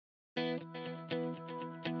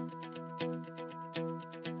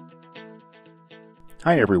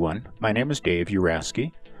Hi everyone, my name is Dave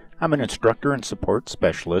Uraski. I'm an instructor and support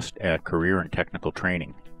specialist at Career and Technical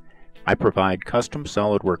Training. I provide custom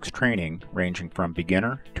SolidWorks training ranging from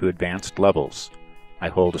beginner to advanced levels. I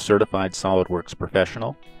hold a certified SolidWorks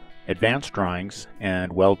professional, advanced drawings,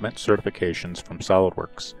 and weldment certifications from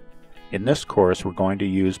SolidWorks. In this course, we're going to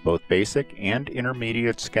use both basic and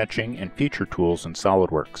intermediate sketching and feature tools in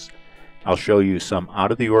SolidWorks. I'll show you some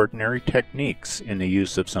out-of-the-ordinary techniques in the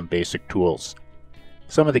use of some basic tools.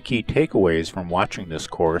 Some of the key takeaways from watching this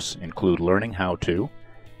course include learning how to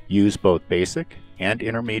use both basic and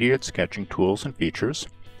intermediate sketching tools and features,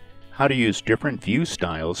 how to use different view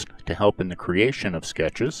styles to help in the creation of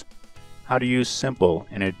sketches, how to use simple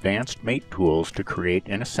and advanced mate tools to create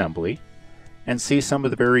an assembly, and see some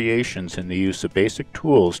of the variations in the use of basic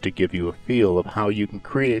tools to give you a feel of how you can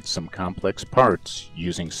create some complex parts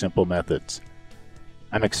using simple methods.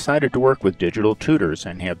 I'm excited to work with Digital-Tutors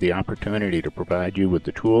and have the opportunity to provide you with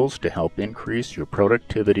the tools to help increase your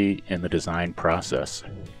productivity in the design process.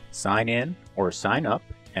 Sign in or sign up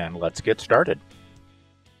and let's get started.